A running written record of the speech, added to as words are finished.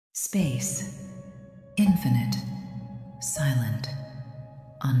Space, infinite, silent,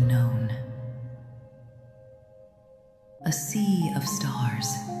 unknown. A sea of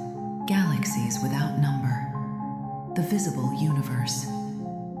stars, galaxies without number, the visible universe,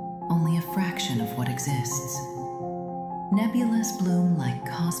 only a fraction of what exists. Nebulas bloom like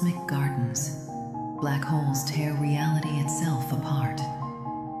cosmic gardens. Black holes tear reality itself apart.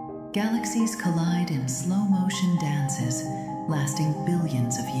 Galaxies collide in slow-motion dances lasting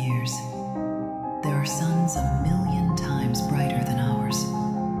billions of years. There are suns 1,000,000 times brighter than ours,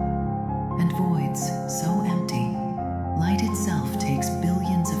 and voids so empty, light itself takes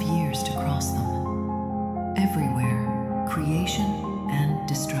billions of years to cross them. Everywhere, creation and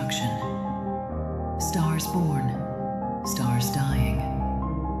destruction. Stars born, stars dying.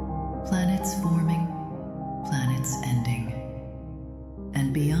 Planets forming, planets ending.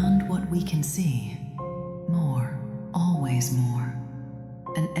 And beyond what we can see, more, always more.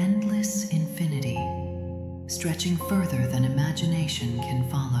 An endless infinity, stretching further than imagination